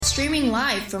streaming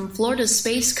live from Florida's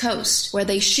Space Coast, where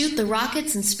they shoot the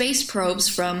rockets and space probes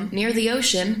from near the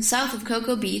ocean, south of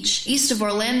Cocoa Beach, east of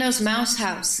Orlando's Mouse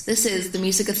House. This is the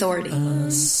Music Authority. I'm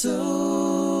so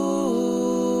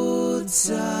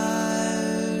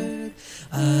tired,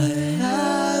 I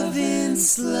haven't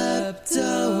slept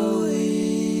a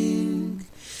wink.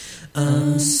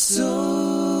 I'm so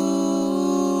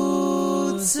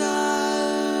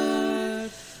tired,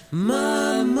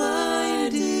 my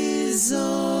mind is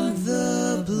on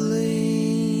the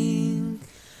blink.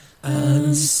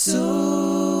 I'm so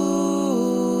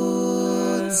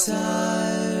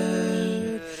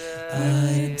tired,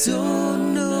 I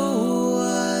don't know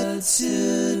what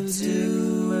to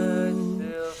do.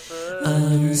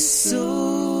 I'm so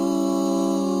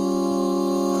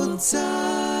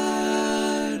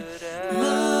tired,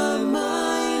 my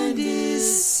mind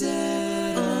is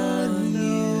set on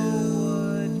you.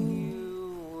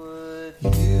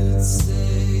 You'd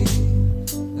say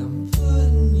I'm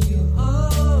putting you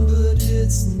on, but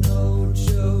it's no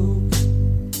joke.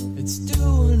 It's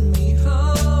doing me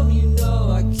harm, you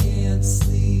know I can't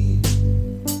sleep.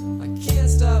 I can't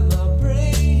stop my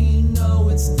brain, you know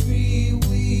it's 3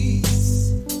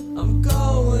 weeks. I'm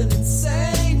going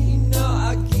insane, you know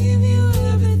I give you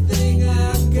everything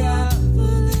I got, a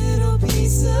little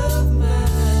peace of mind.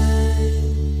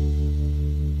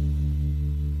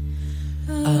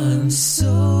 I'm so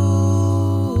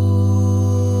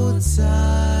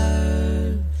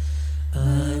tired,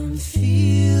 I'm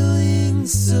feeling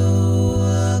so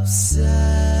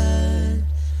upset.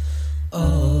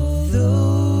 Although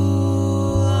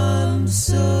I'm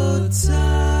so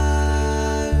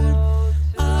tired,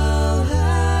 I'll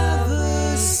have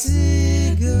a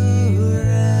cigarette.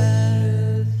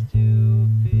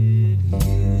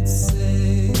 You'd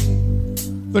say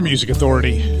The Music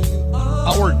Authority,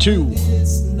 Hour 2,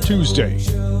 Tuesday,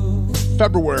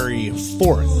 February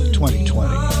 4th, 2020.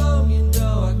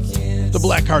 The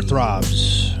Black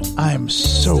Heartthrobs, I'm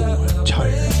so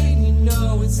tired.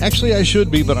 Actually, I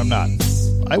should be, but I'm not.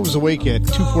 I was awake at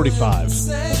 2:45.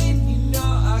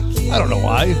 I don't know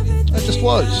why. I just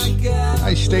was.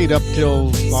 I stayed up till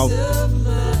about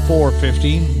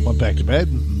 4:15, went back to bed,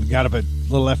 and got up at a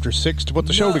little after 6 to put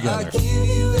the show together.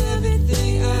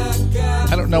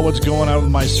 I don't know what's going on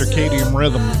with my circadian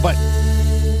rhythm, but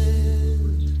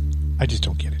I just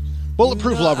don't get it.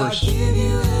 Bulletproof Lovers,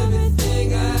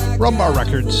 Rumbar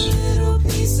Records.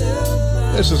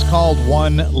 This is called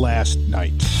One Last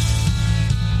Night.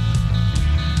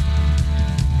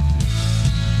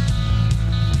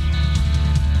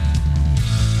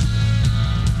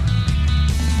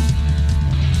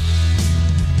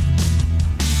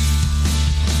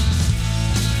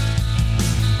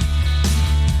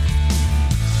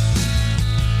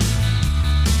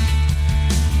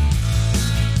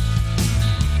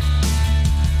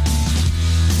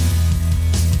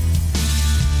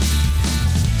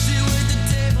 She waited the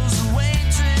tables, a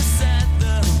waitress at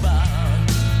the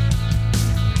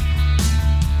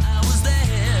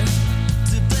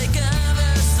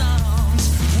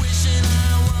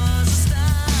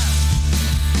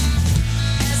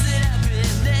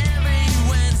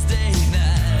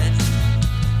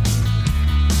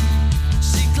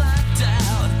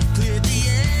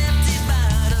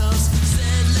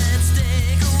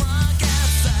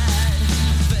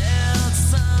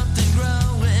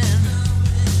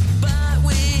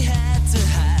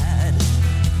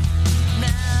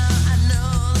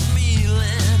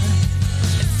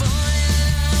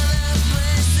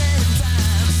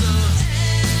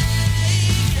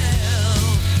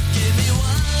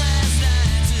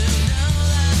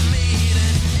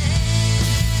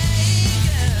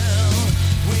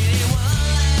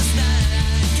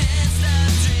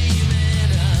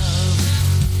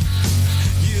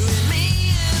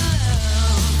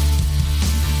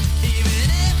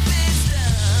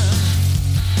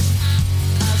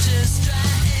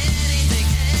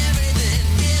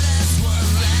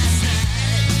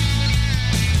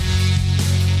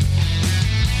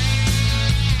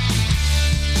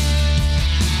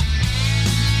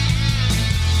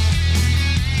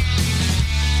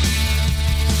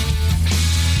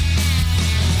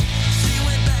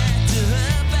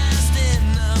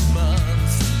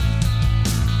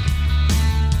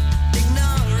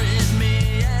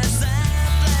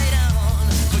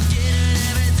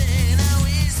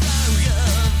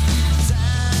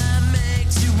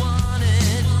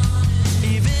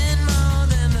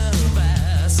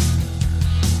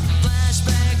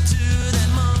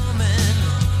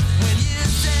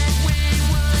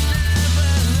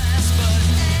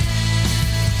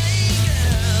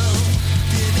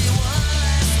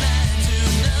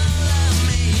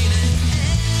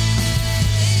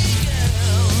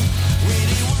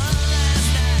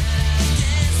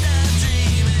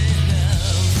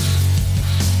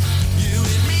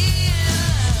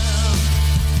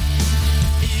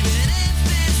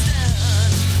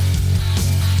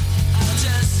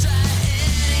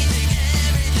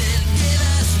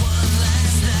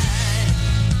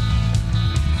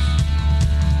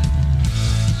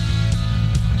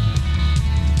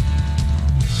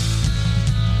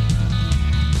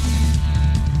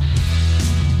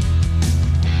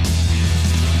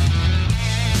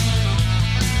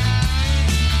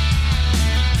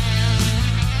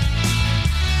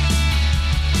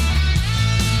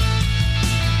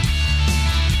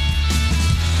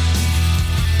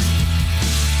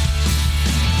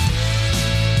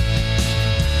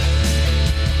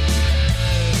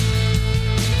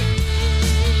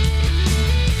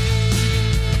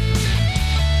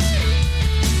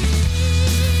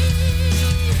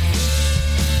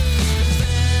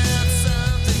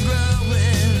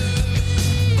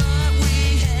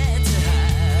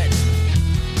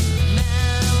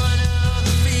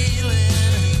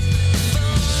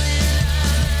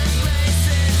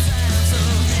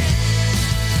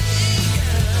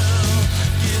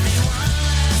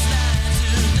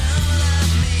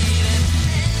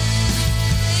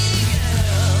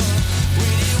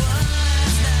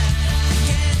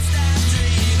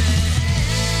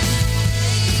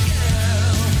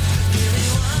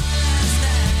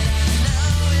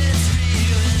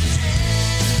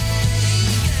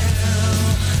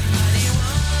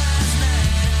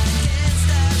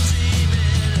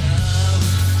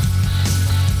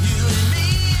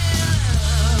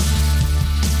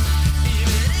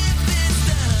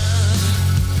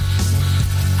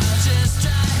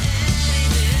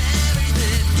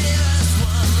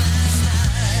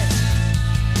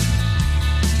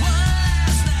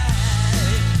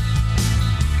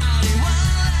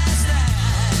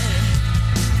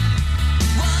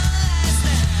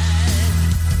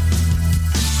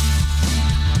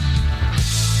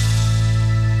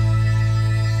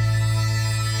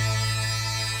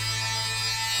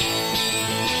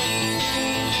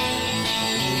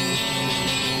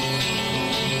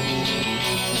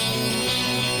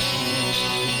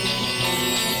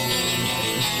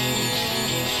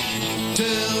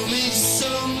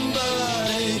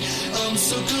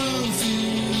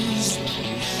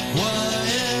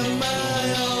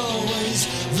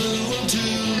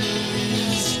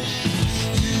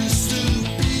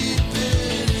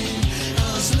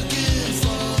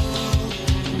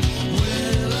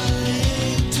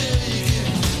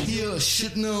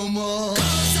shit no more.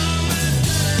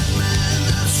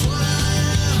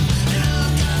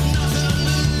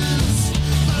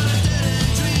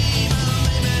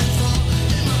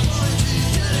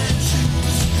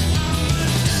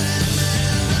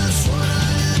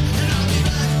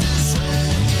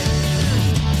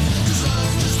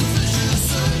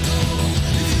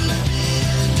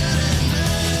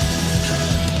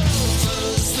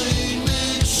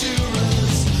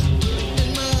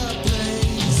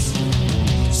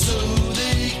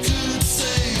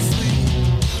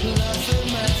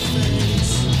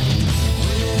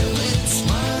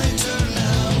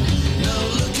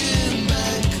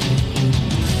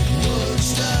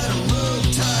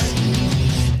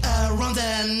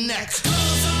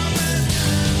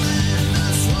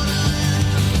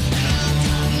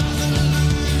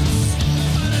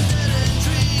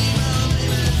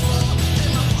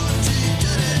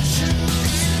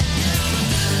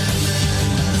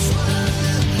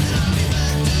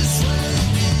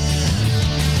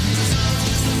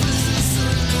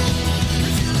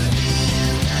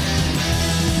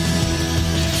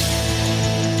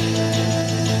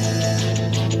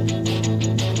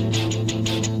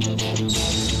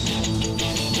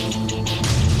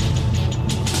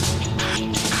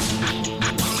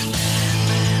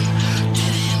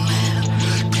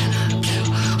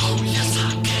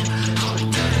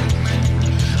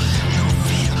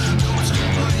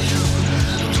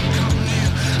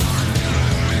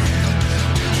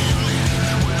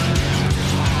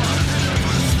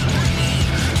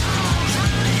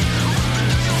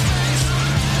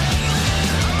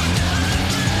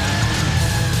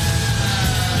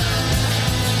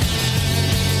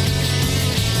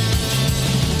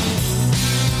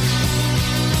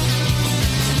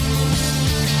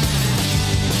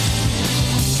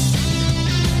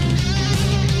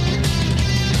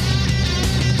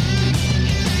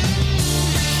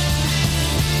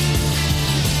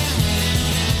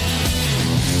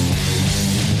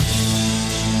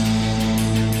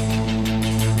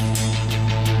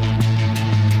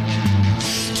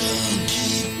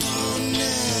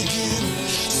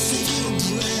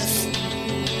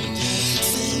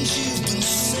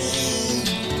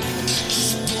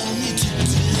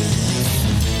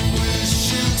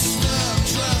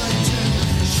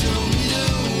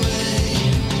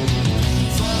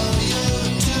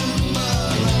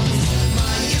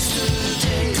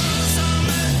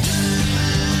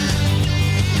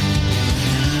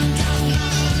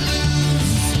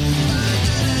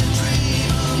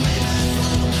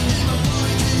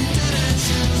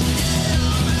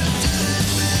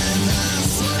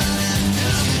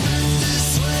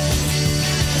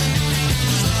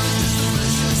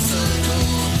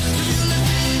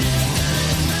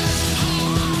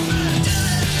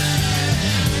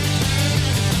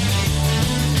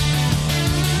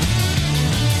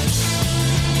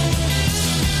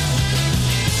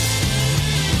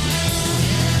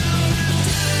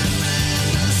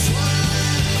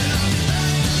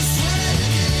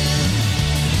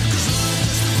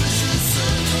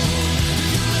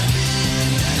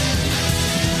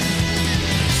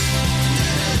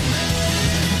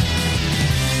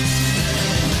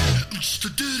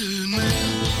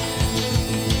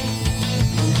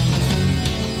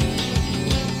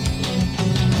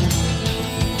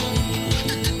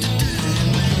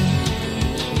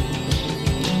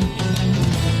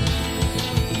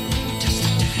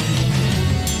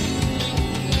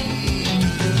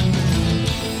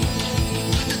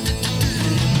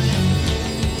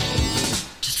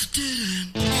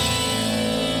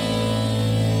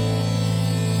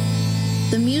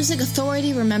 The Music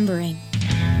Authority Remembering.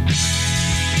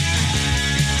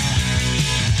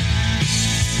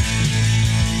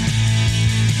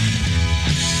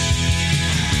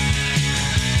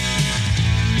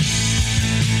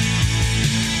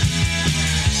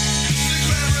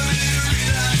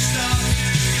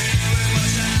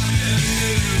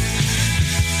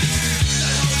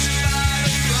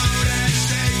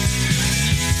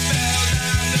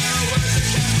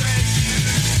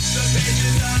 The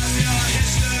pages of your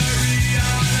history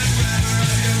are unraveled.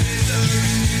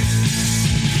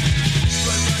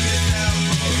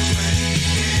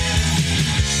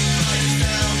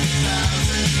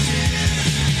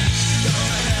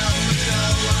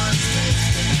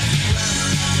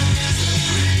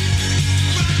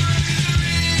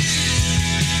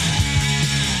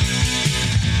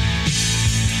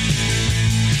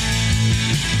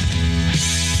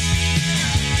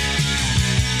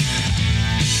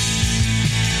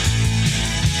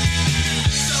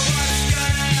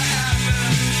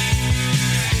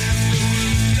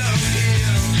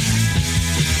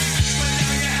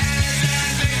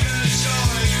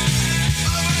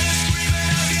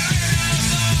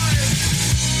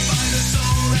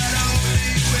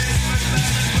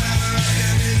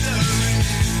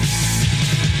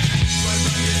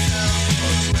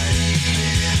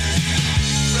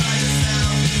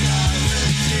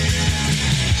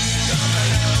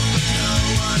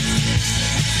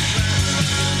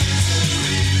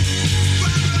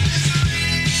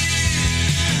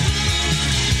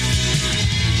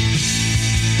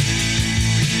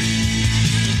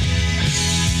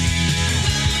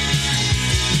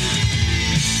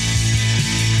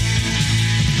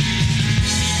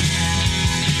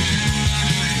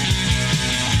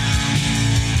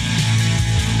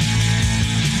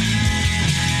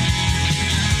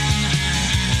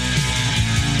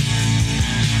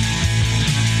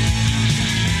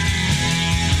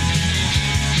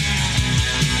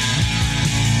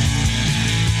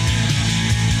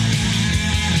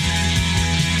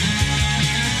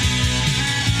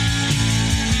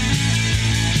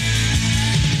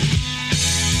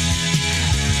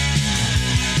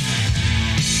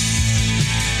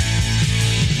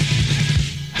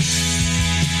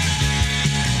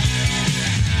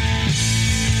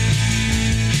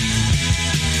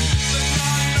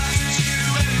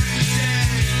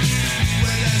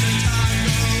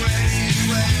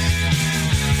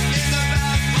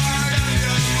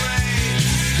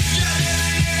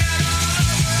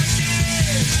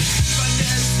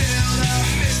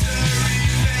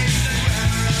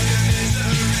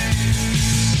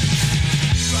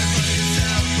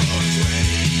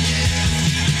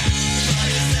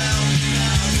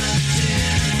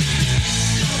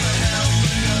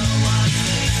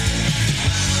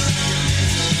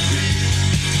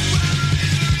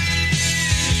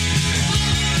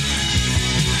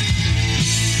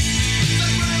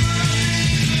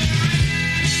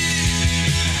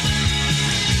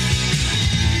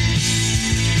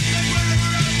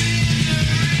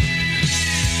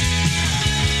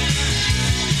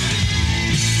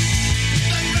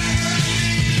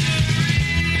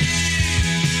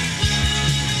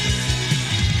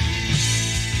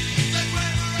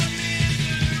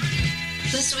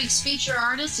 This week's feature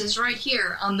artist is right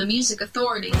here on The Music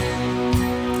Authority.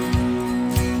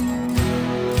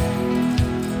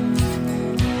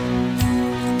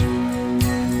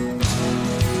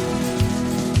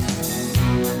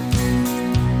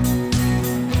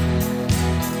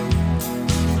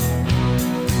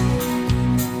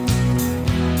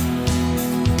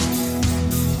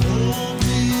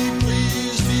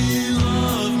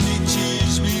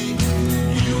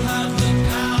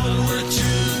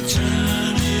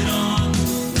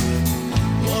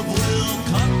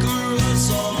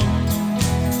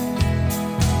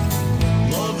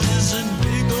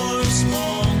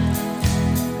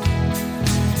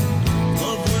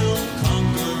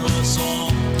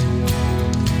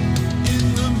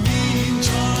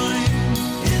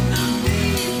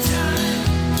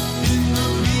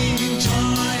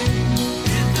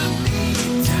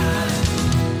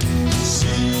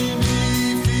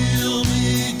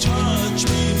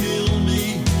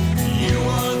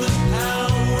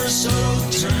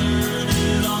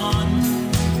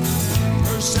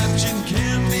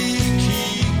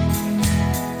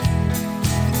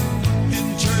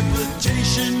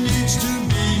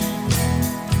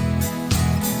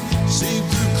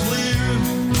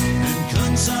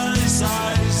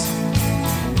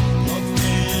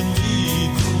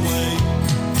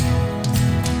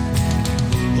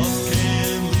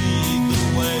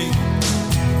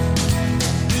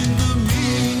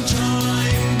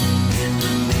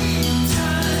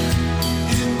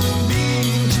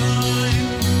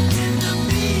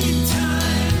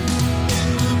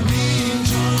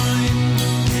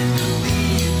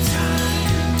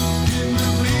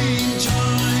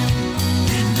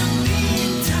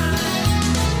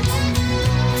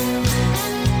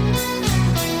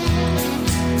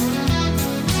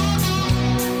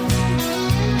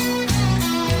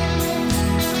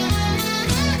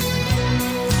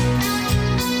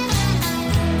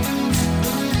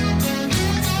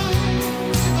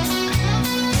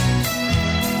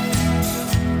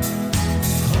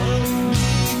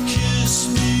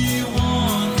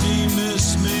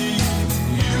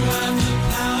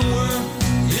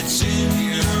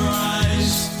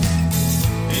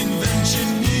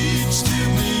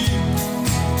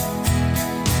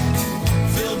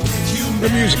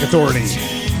 Music Authority.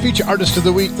 Feature artist of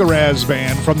the week, the Raz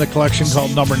Band, from the collection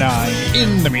called Number 9.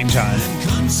 In the meantime,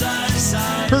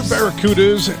 her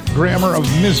Barracudas, Grammar of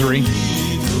Misery.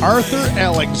 Arthur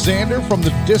Alexander from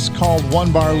the disc called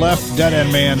One Bar Left, Dead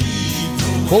End Man.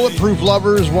 Bulletproof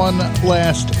Lovers, One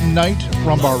Last Night,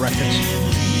 Rumbar Records.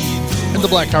 And the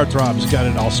Black Heartthrobs got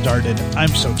it all started. I'm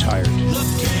so tired.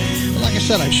 Like I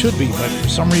said, I should be, but for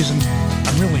some reason,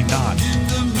 I'm really not.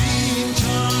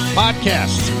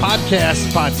 Podcasts.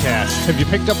 Have you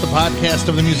picked up the podcast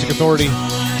of the Music Authority?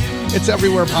 It's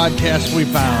everywhere podcasts we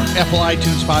found. Apple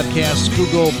iTunes Podcasts,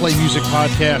 Google Play Music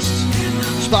Podcasts,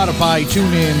 Spotify,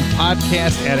 TuneIn,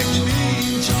 Podcast Addict,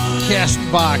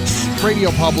 CastBox,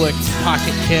 Radio Public,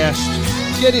 Pocket Cast.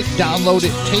 Get it, download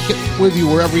it, take it with you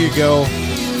wherever you go.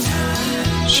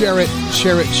 Share it.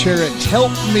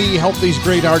 Help me help these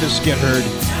great artists get heard.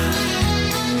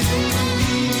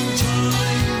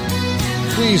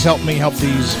 Please help me help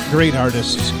these great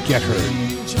artists get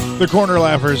heard. The Corner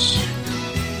Laughers,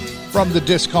 from the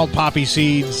disc called Poppy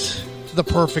Seeds, The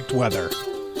Perfect Weather,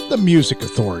 The Music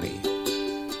Authority.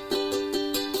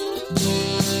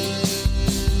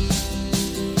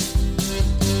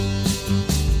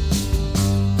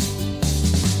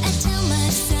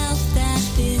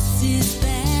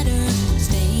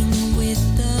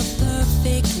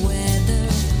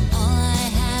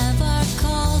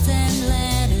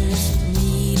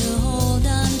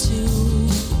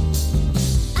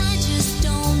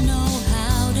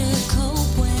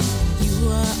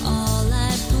 All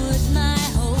I put my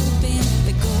hope in,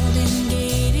 the golden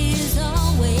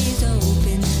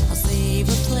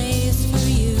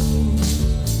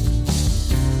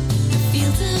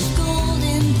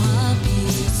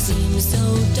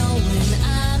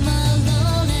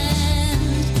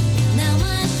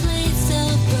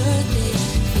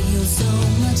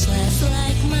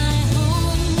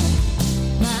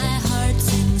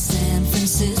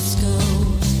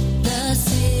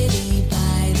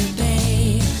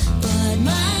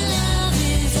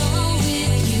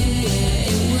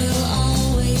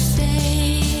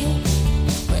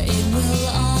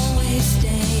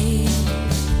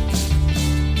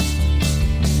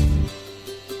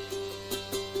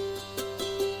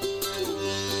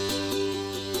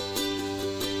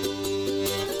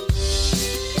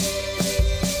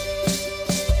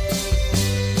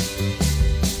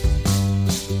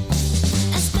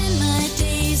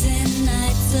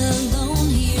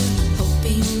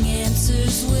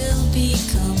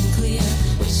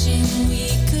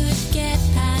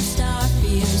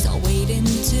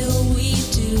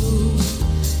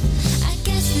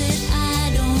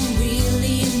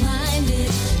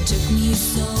me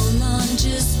so long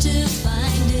just to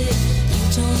find it. You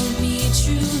told me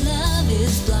true love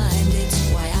is blind. It's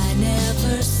why I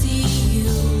never see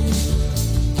you.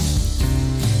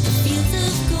 The fields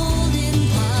of golden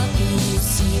poppies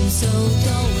seem so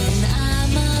dull when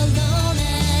I'm alone,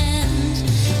 and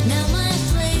now my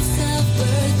place of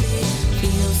birth, it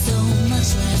feels so much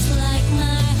less like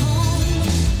my home.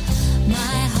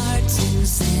 My heart's in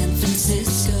San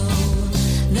Francisco,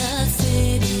 the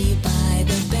city by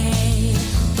the bay,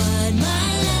 but my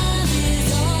love is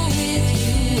all with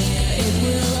you, where it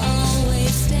will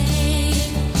always stay,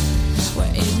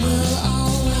 where it will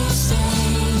always stay.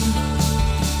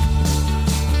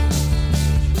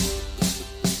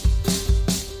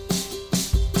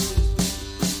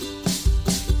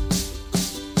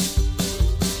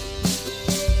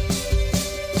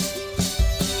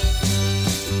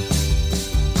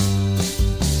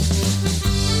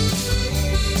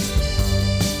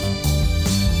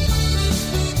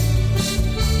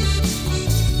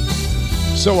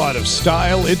 So out of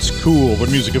style, it's cool. The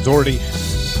Music Authority.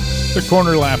 The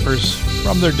Corner Lappers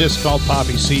from their disc called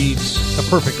Poppy Seeds. The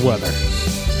Perfect Weather.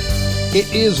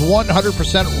 It is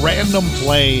 100% random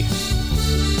play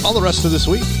all the rest of this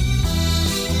week.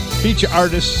 Feature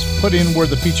artists put in where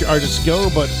the feature artists go,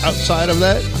 but outside of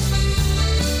that,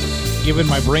 giving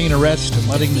my brain a rest and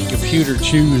letting the computer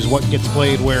choose what gets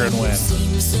played where and when.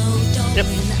 Yep.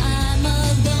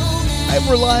 I'm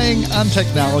relying on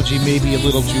technology maybe a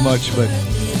little too much, but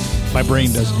my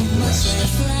brain does need the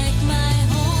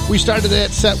rest. We started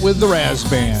that set with the Raz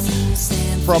Band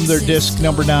from their disc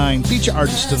number 9, Feature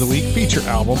Artist of the Week, feature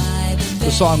album.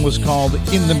 The song was called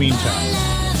In the Meantime.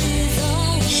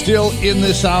 Still in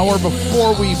this hour,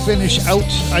 before we finish out,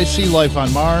 I See Life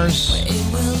on Mars,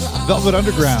 Velvet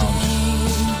Underground,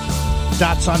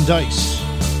 Dots on Dice,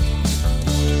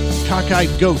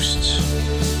 Cockeyed Ghosts,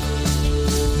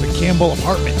 The Campbell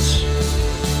Apartments,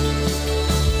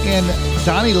 and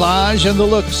Donnie Lodge and the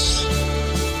Looks,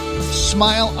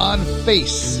 Smile on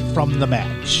Face from The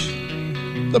Match.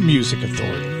 The Music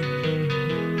Authority.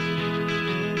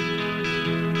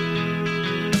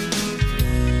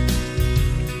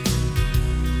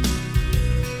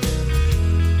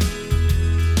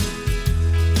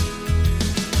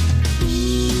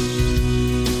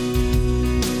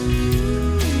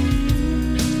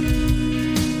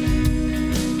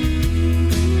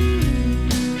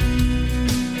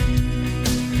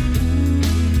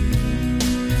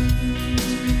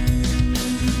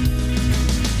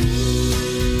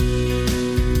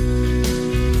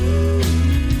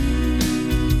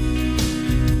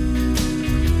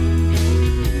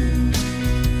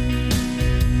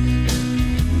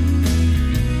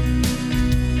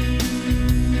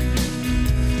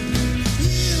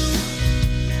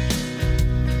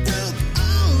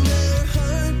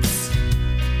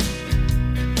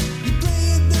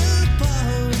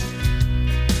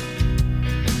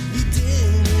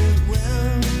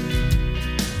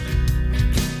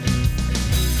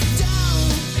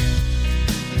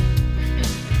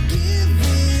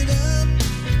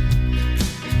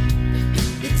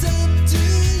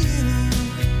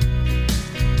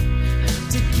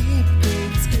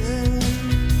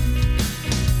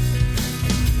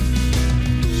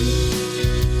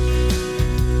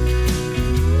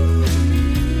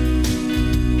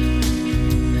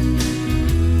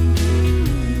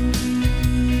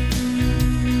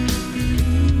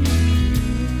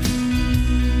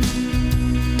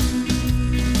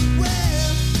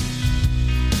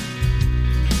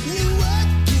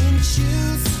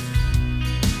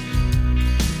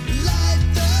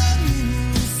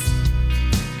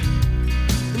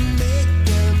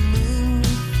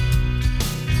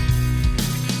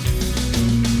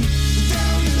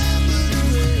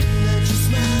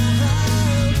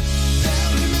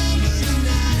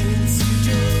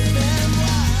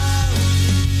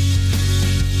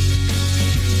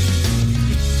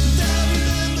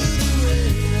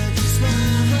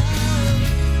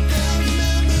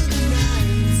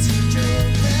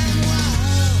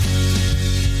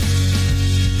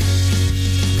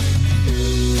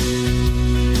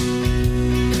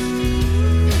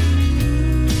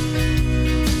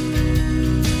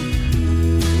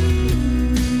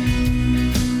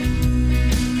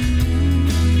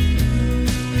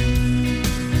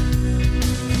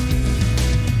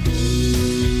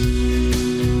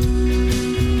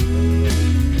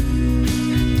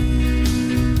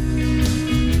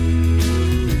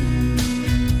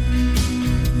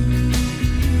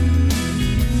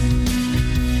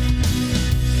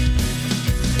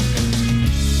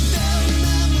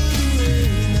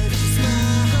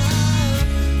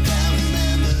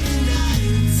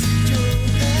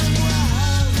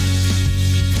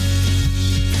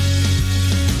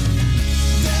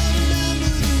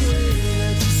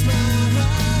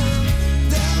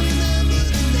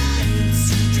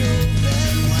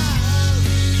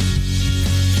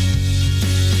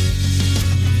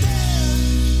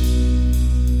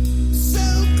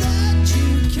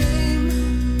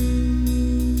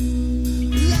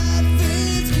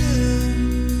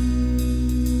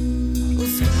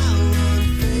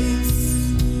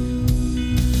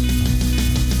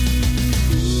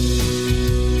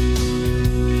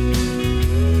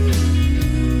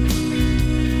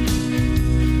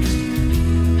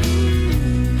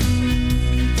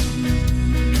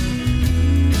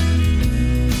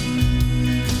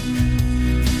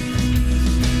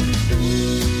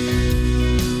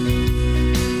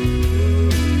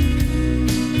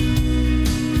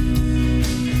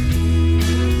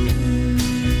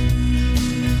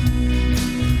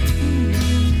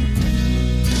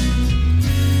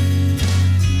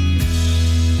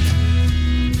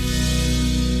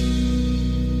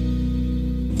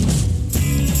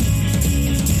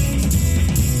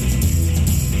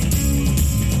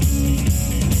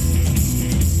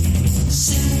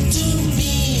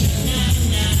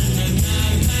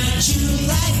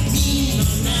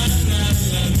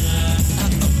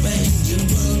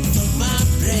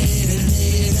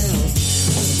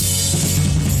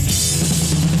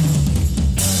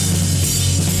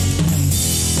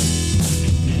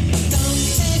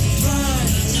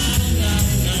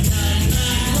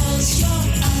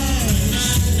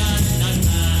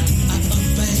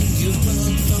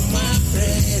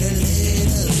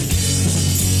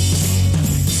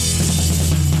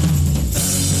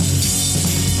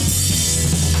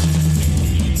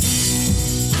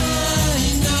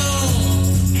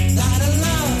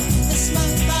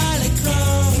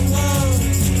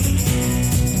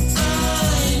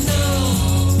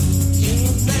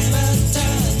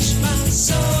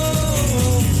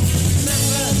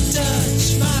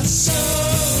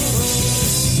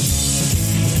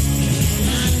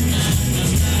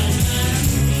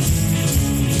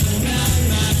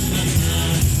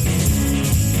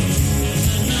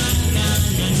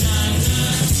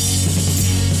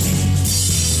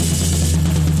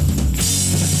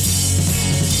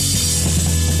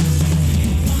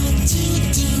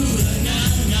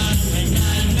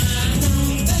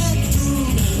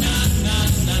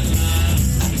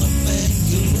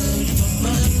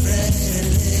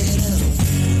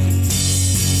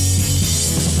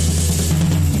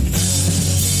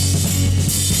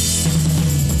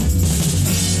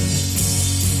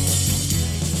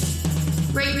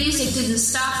 music didn't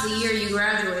stop the year you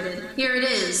graduated. Here it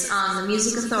is on the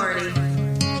Music Authority.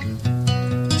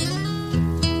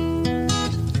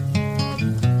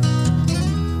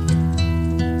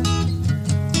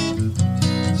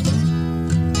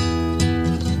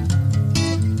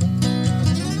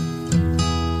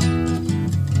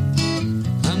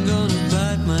 I'm gonna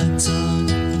bite my tongue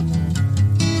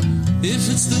if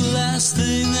it's the last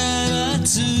thing that I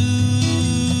do.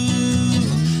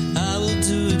 I will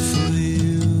do it for you.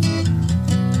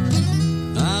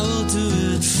 I will do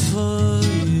it for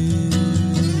you.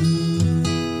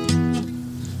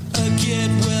 A get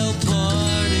well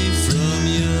party from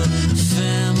your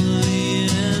family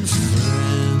and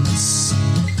friends.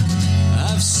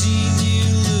 I've seen you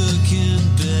looking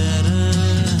better.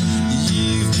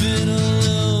 You've been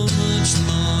alone much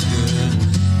longer.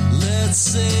 Let's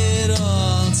say it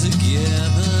all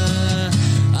together.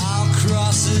 I'll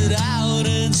cross it out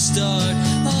and start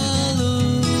all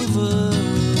over.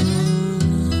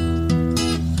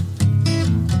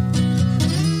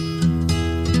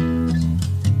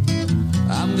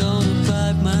 I'm gonna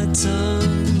bite my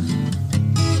tongue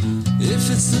if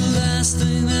it's the last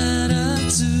thing that I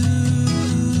do.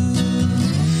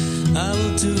 I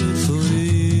will do it for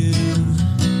you.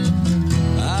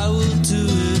 I will do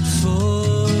it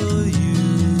for you.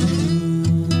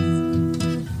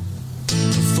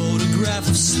 A photograph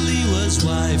of Sliwa's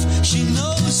wife. She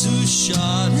knows who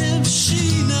shot him.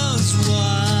 She knows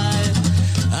why.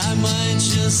 I might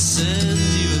just send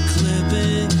you a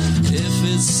clipping if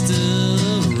it's still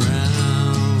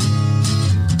around.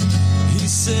 He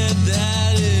said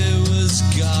that it was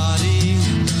Gotti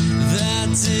that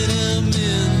did him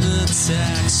in the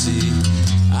taxi.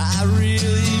 I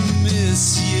really miss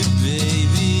you,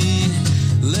 baby.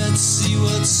 Let's see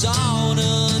what's on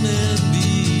NBC.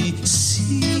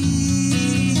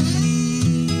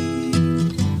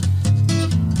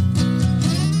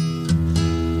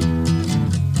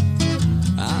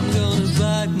 I'm gonna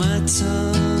bite my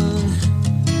tongue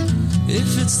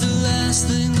if it's the last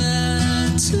thing that I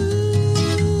do.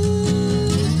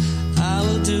 I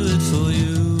will do it for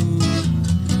you.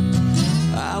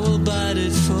 I will bite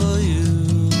it for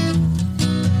you.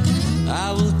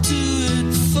 I will do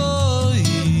it for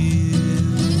you.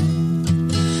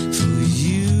 For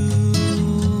you.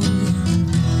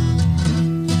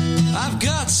 I've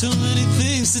got so many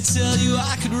things to tell you.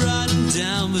 I could write them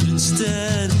down, but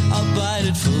instead I'll bite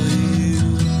it for you.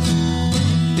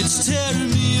 It's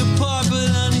tearing me apart, but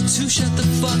I need to shut the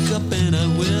fuck up, and I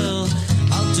will.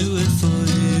 I'll do it for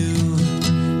you.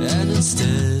 And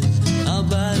instead I'll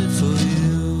bite it for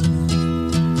you.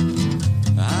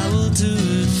 I will do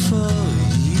it for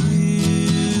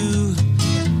you.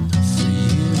 For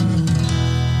you.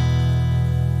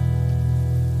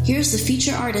 Here's the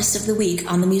feature artist of the week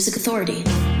on the Music Authority.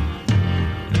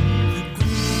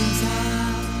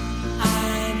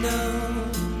 I know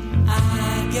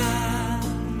I got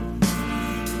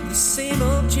the same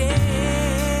old jam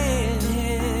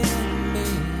in me.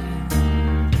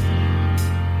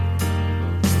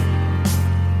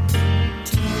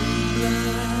 Tumbler,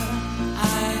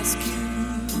 ice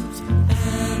cubes,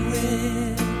 and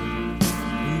red.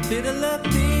 Bitter luck,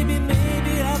 baby,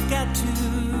 maybe I've got to.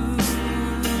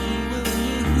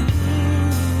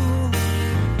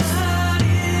 But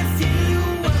if you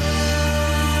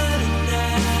were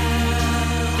now,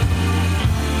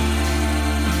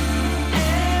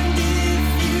 and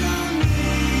if you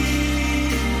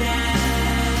need now,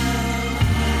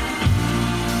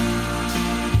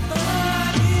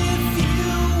 but if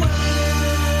you were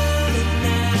now,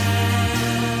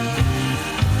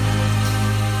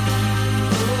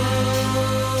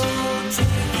 oh.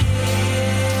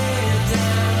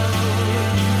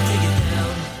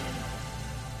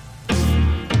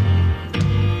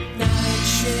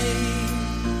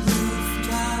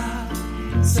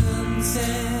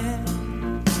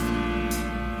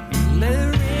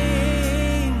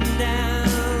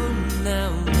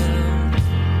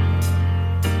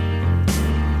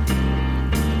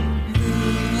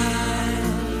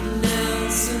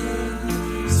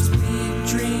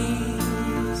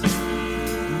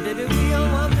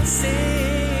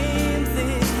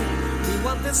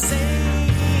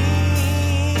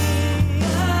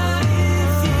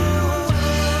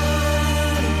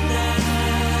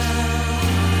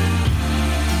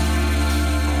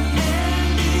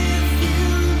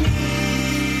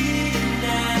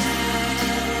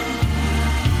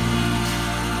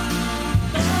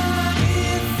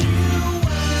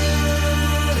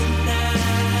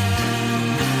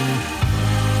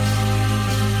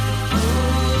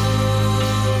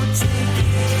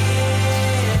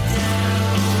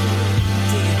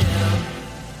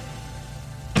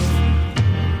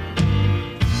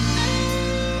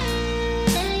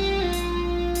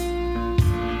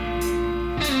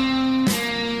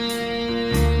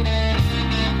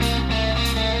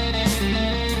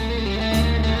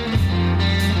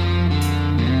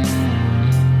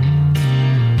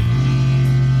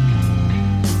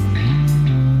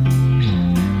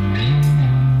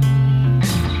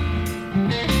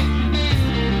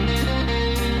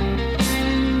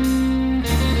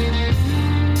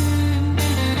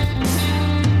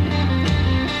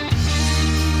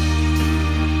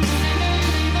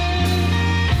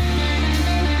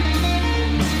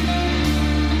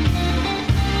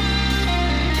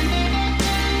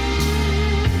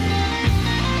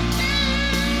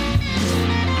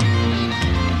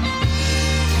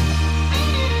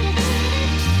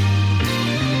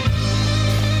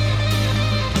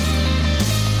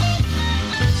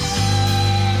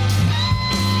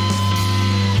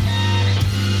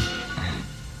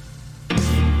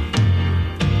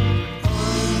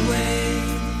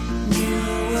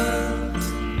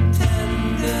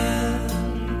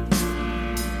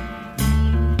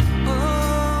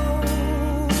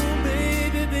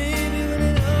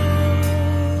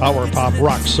 Power pop,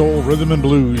 rock, soul, rhythm, and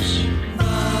blues.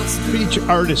 Feature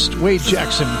artist Wade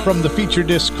Jackson from the feature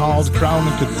disc called Crown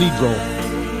and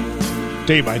Cathedral,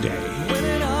 Day by Day.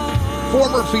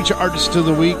 Former feature artist of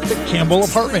the week, the Campbell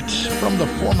Apartment from the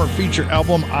former feature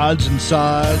album Odds and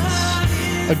Sods,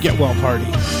 A Get Well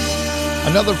Party.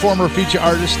 Another former feature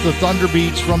artist, the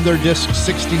Thunderbeats from their disc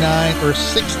 69 or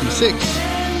 66.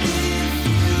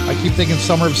 I keep thinking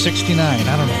summer of 69,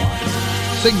 I don't know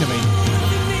why. Sing to me.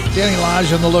 Danny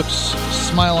Lodge and the Looks,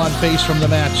 Smile on Face from the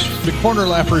match. The Corner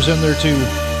Lappers in there too.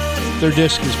 Their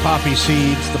disc is Poppy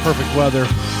Seeds, The Perfect Weather,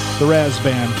 the Raz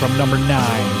Band from number 9.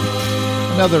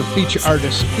 Another feature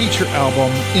artist, feature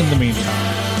album in the meantime.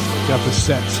 Got the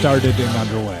set started and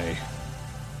underway.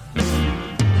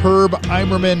 Herb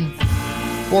Eimerman,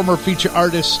 former feature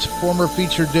artist, former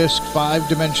feature disc,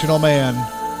 5-Dimensional Man,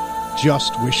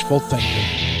 Just Wishful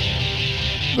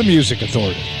Thinking. The Music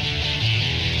Authority.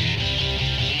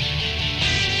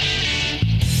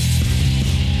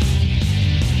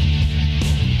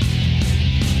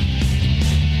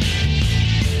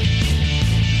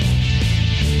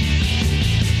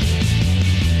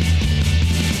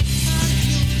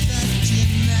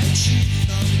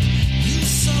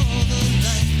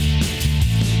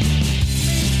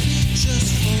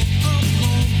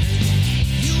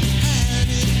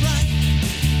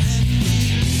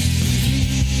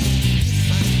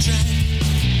 If I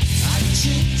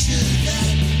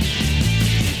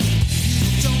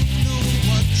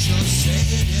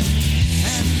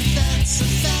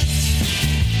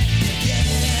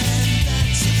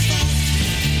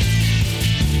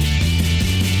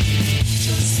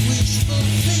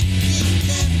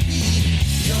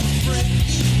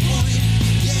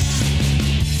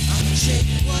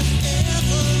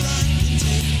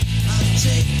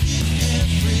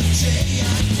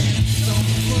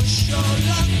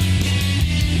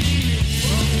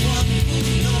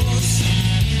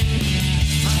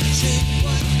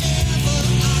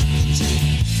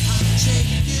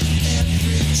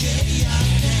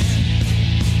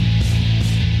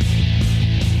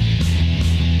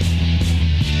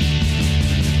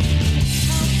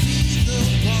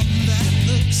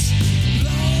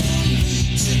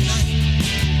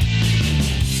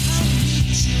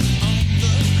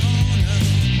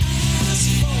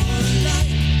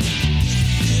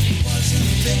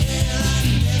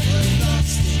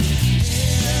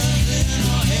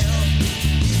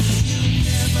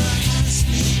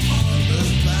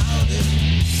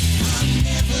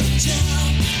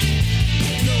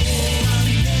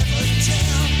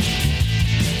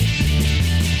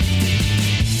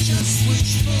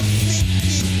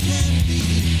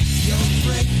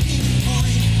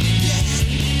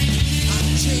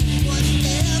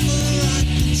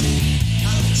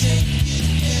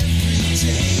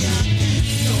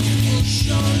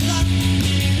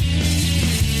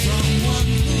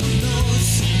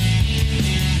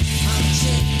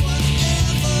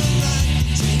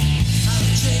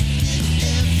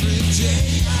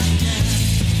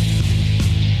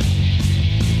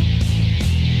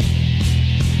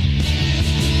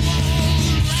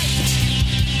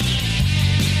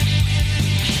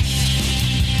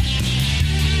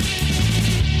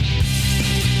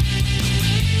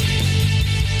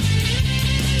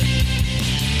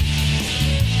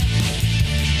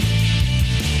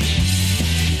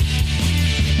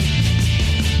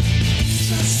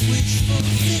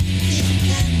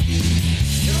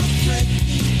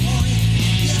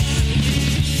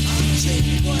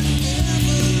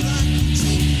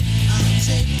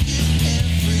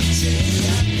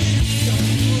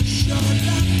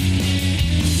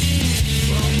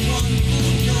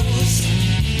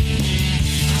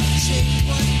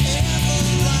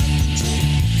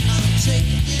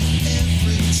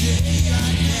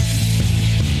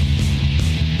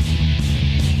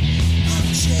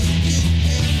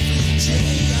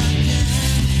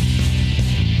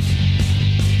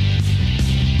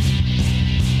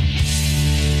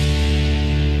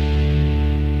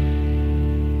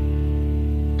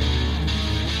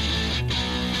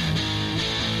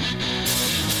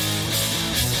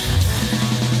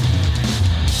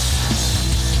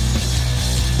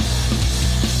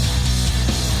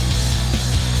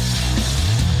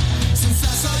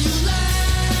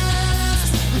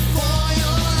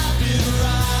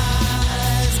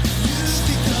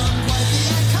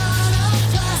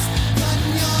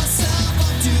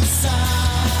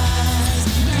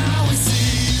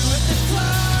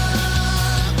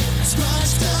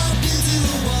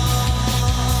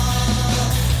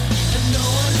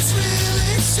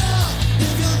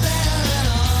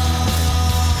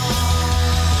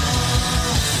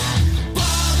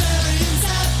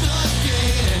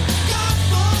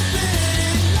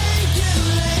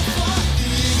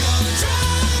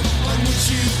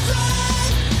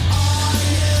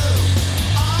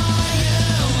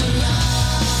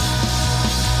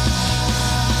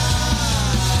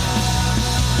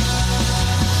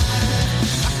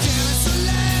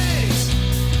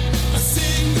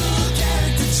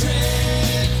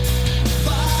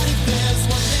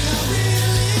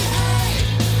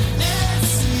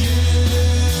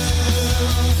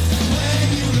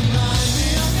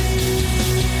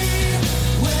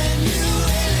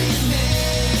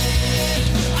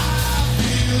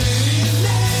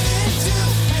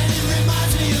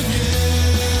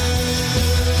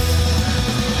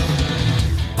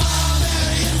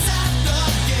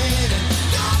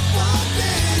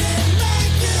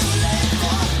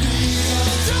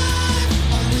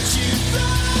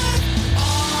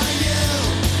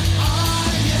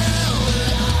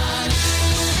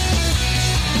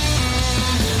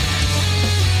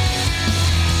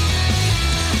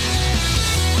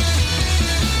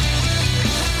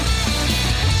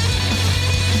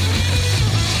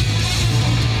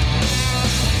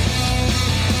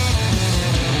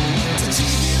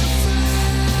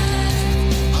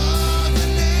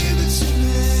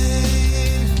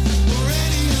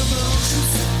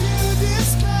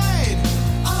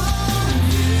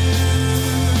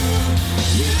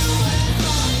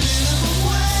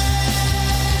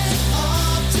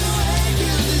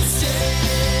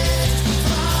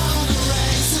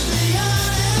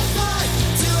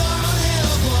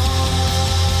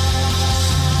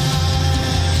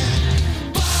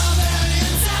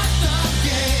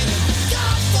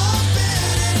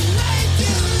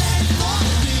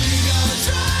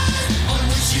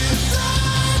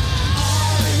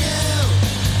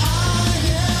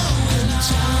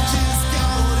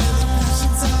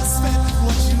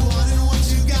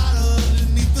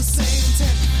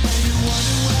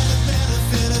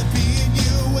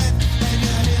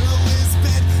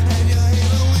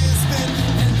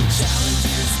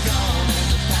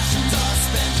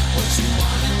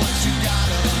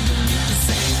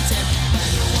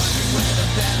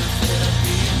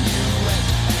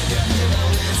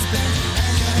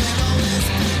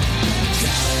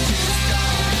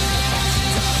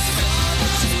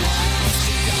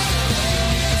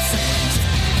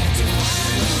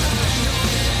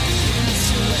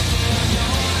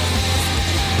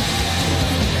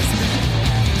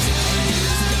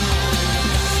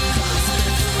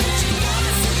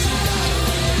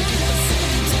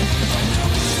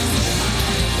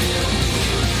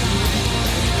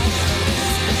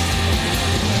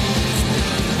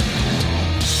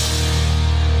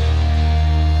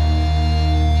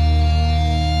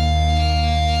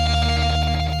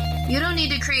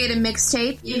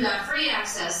mixtape, you've got free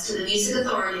access to the Music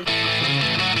Authority.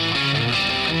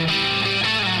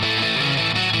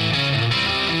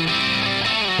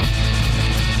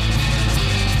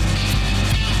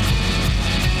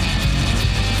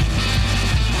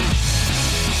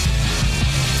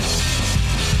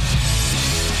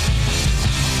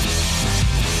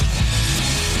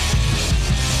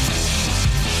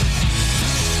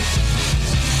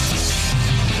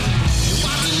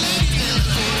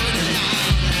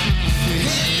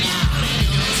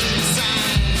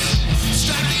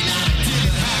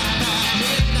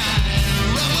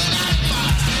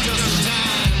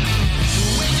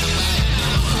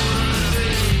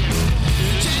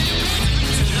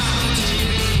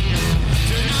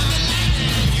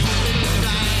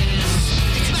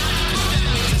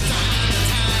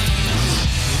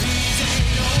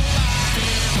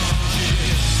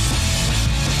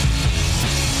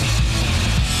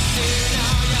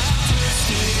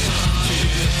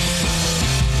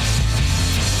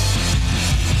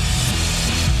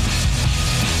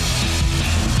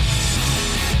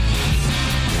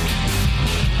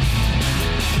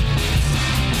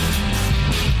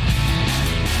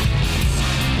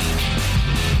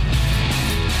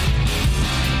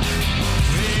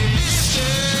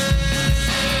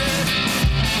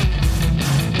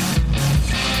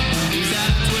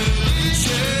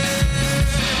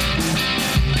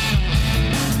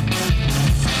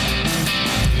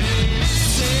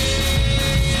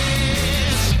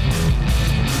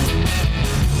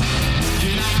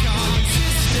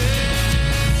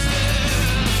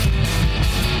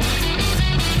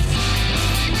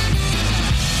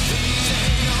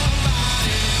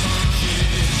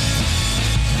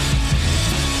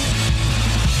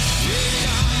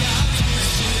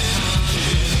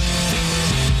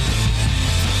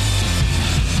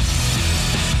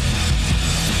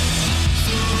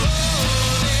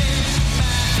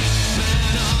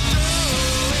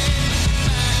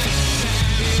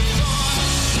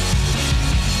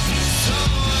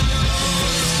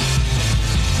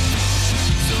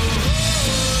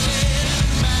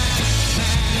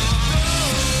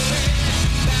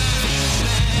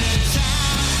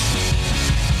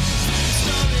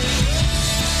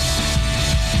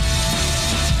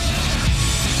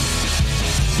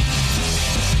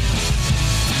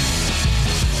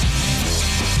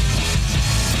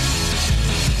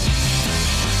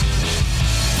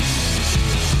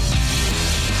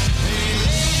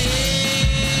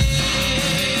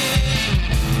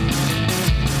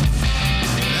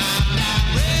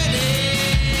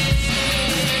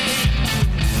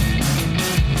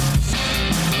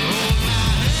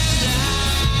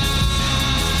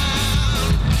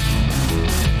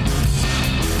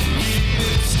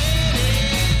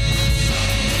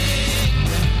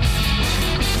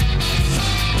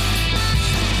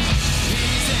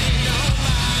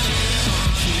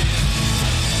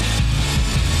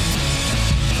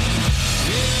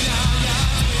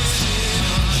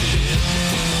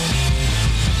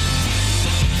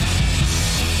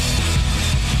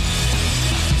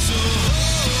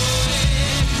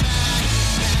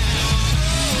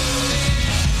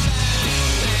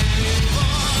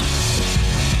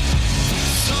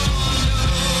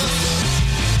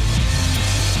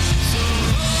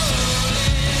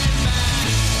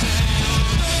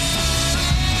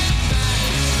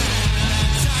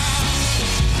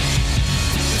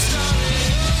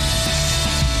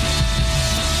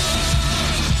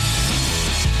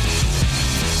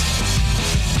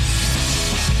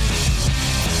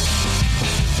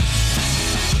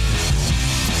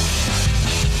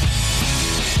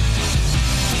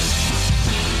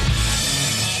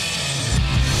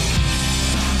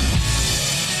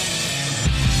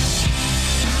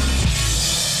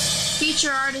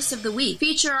 Feature Artist of the Week.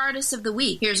 Feature Artist of the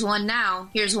Week. Here's one now.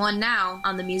 Here's one now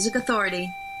on the Music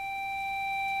Authority.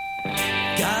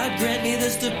 God grant me the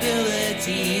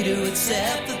stability to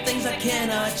accept the things I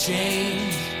cannot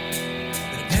change,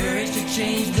 the courage to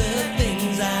change the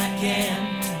things I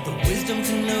can, the wisdom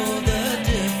to know the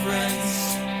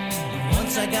difference. And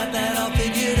once I got that all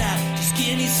figured out, just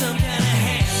give me some kind of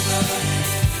handle.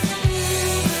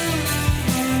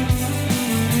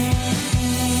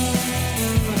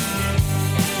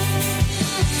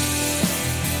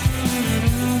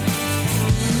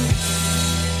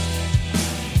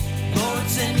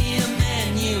 Send me a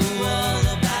manual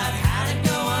about how to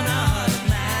go on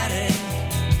automatic.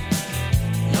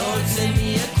 Lord, send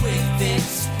me a quick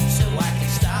fix so I can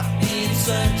stop being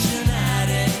such an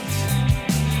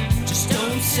addict. Just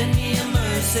don't send me a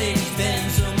Mercedes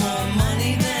Benz or more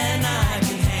money than I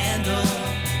can handle.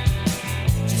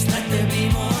 Just let there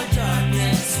be more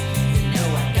darkness. You know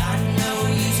I got no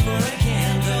use for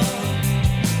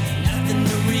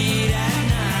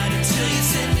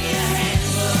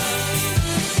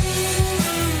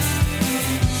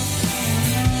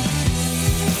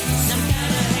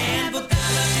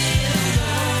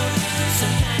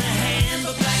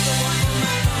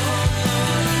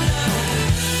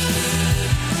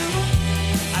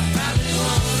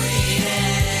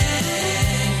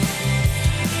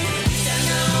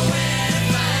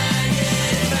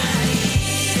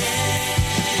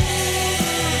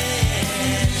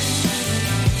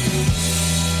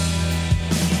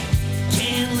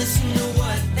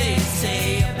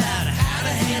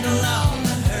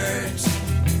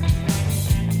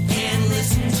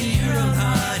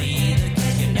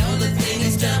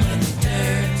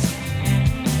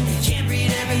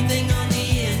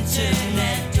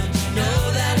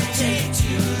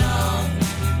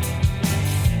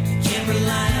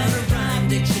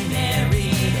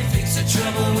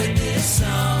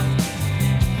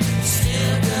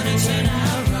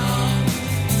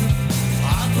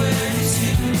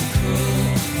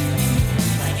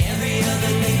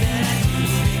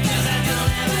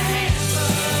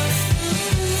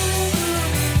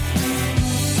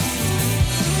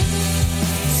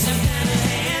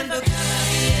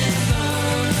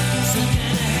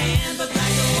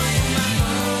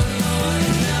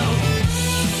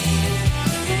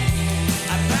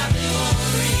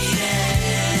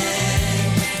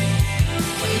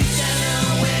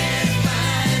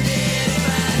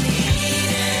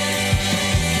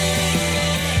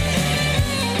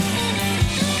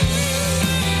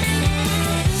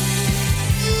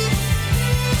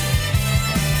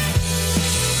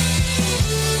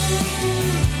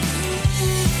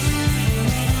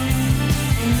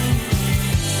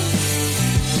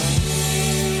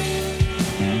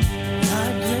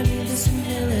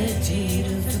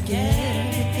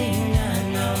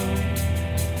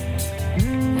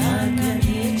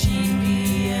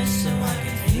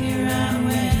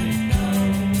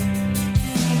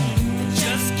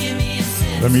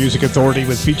The Music Authority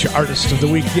with feature artist of the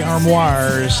week, The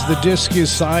Armoires. The disc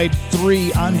is side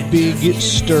 3 on Big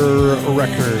Stir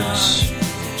Records.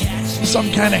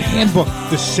 Some Kind of Handbook,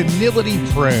 The Senility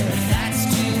Prayer.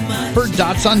 Heard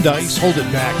Dots on Dice, Hold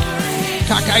It Back.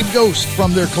 Cockeyed Ghost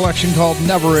from their collection called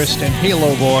Neverest and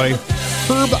Halo Boy.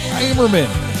 Herb Eimerman.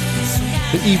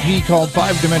 The EP called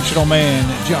Five Dimensional Man,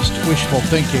 Just Wishful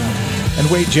Thinking. And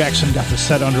Wade Jackson got the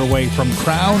set underway from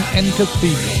Crown and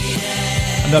Cathedral.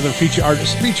 Another feature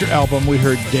artist feature album, we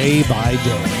heard Day by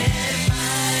Day.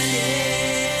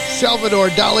 Salvador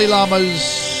Dalai Lama's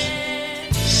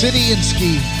City and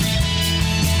Ski.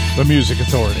 The Music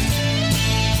Authority.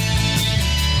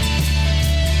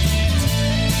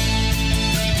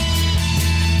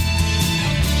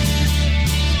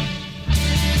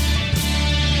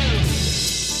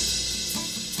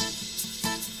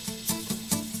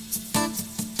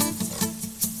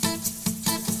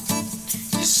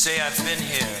 You say I've been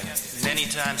here many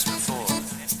times before.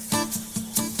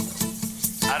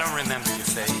 I don't remember your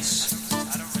face.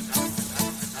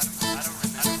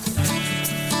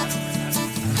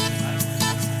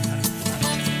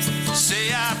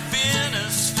 Say I've been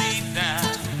asleep now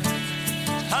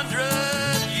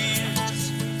 100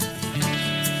 years,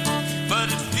 but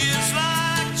it feels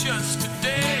like just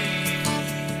today.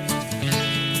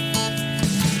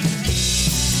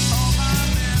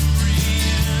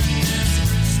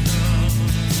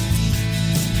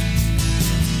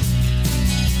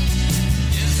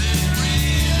 Is it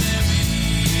really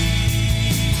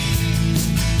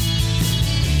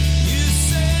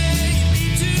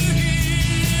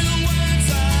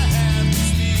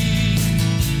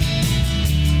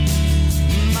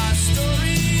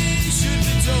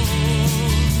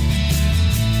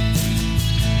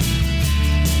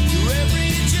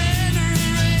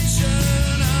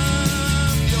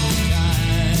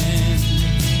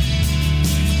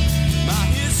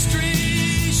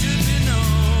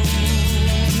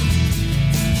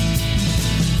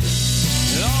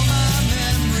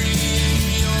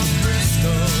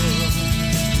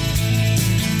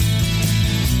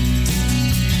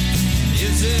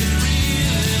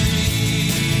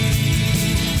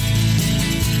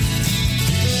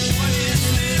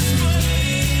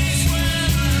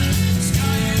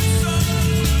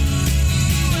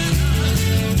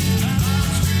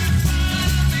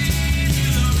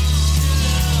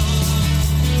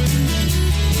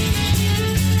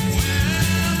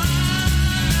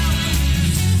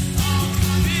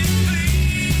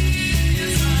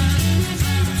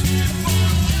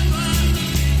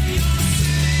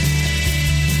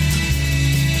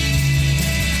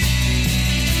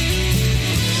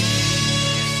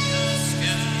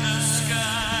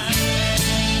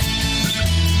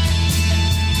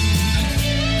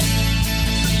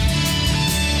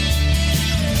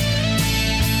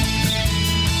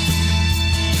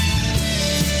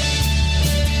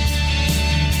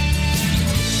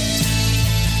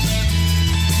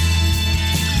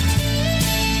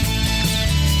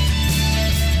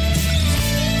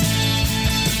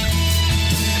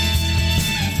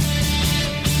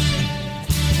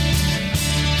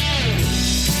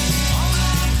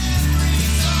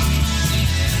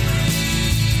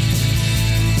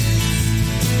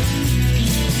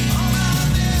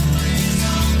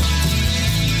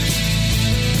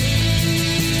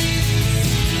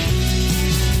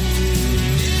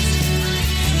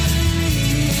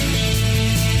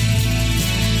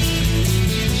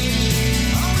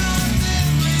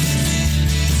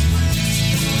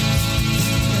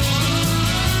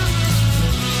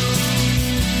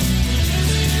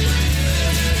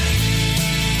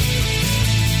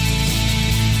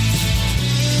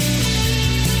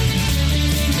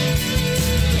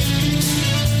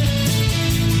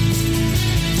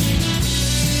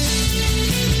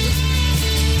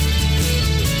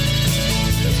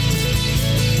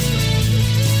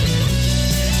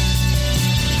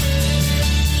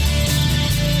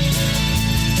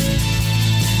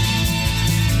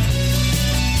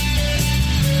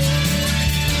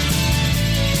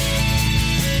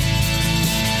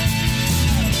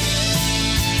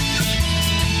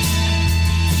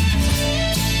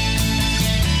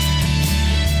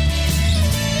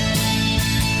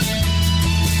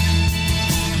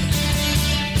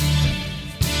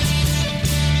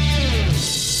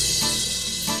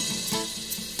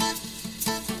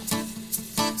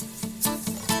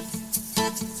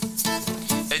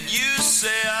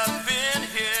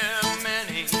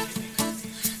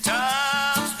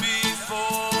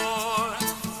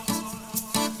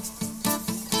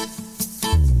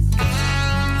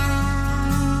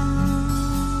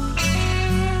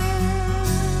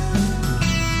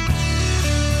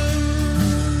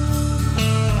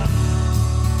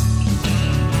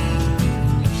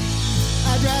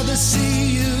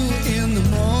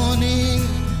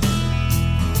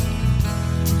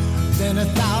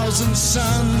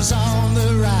sun's on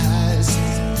the rise.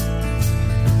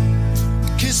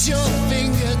 Kiss your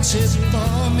fingertips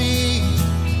for me,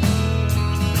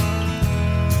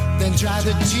 then dry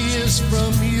the tears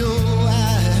from your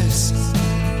eyes.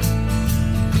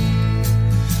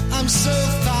 I'm so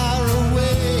far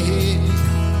away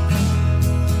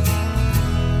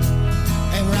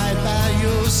and right by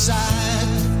your side.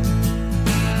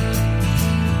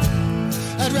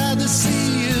 I'd rather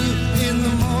see you in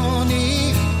the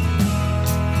morning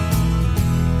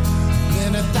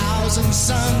than 1,000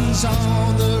 suns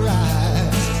on the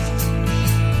rise.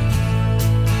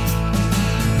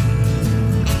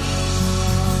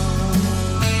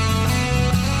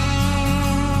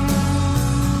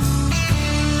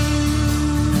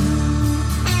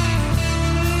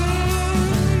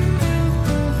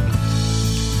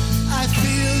 I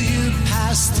feel you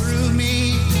pass through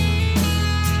me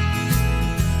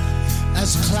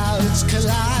as clouds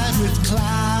collide with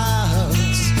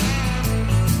clouds.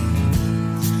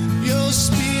 Your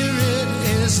spirit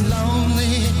is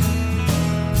lonely,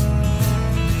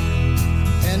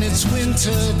 and it's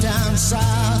winter down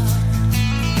south.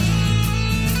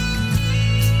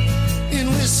 In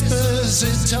whispers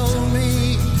it told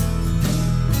me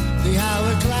the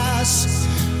hourglass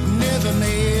never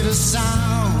made a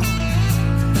sound.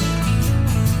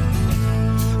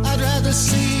 I'd rather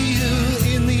see you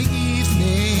in the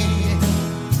evening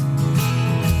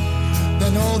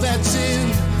than all that's in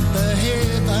the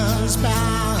heavens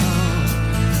bound.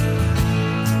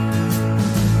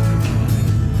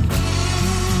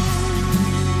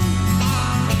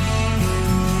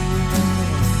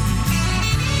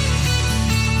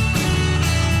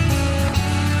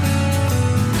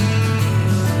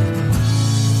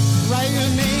 Write your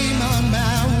name on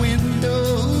my window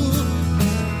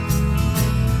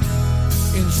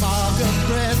in fog of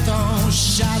breath on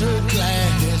shattered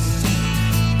glass.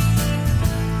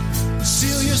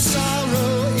 Seal your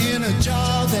sorrow in a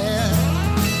jar there.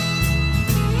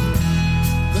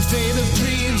 The fate of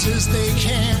dreams is they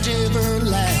can't ever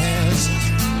last.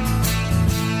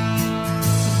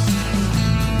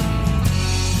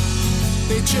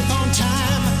 They trip on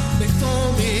time, they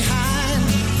fall behind.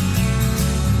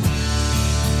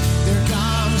 They're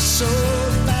gone so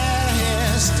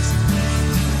fast,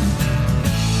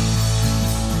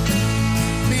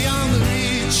 beyond the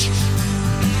reach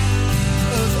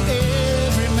of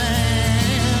every man.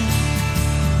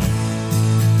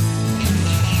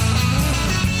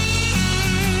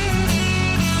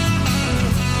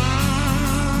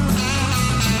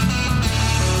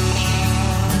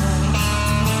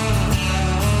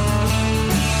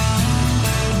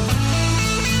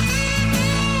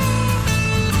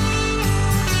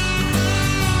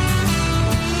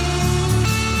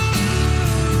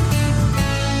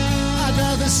 I'd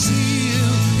rather see you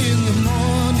in the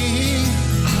morning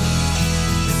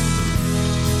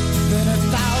than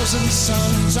 1,000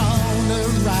 suns on the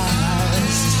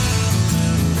rise.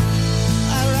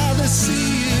 I'd rather see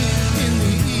you in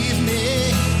the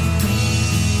evening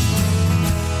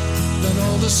than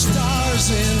all the stars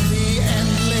in the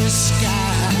endless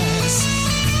skies.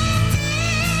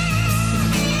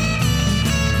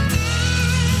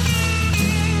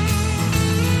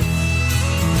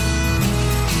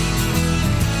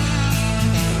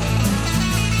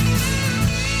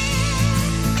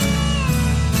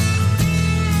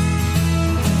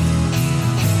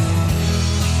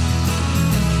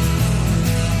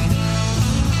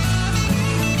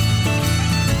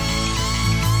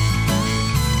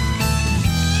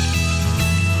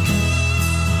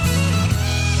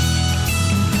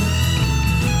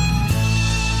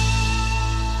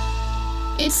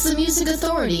 It's the Music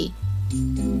Authority.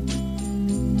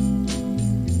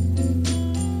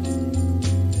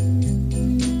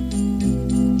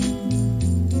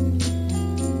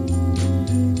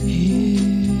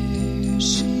 Here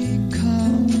she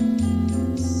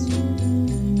comes.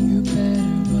 You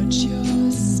better watch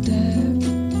your step.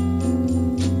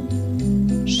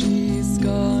 She's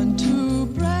gone to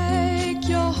break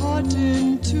your heart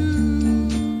in two.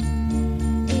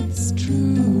 It's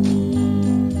true.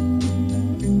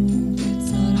 It's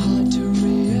not hard to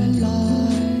realize.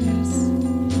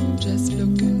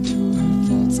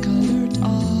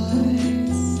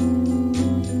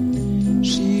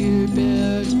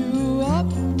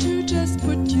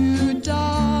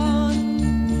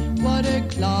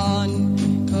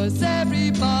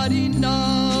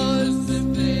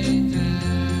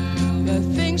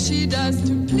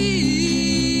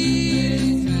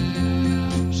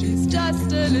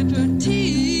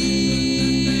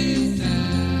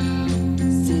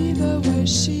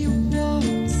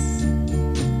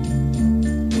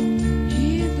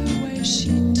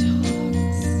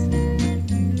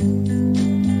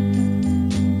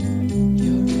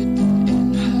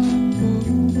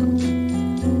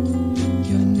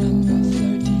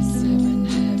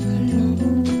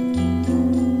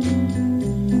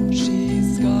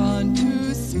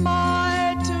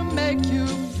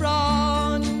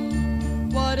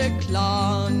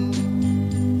 lawn.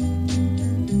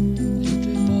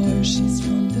 Little boy, she's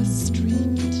from the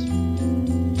street.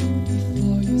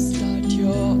 Before you start,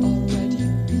 you're already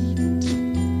beat.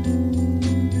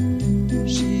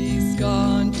 She's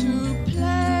gone to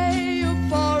play you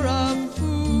for a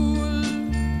fool.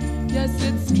 Yes,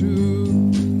 it's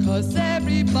true, 'cause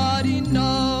everybody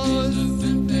knows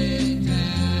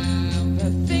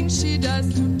the things she does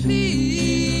to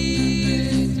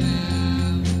please.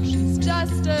 She's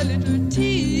just a little tease.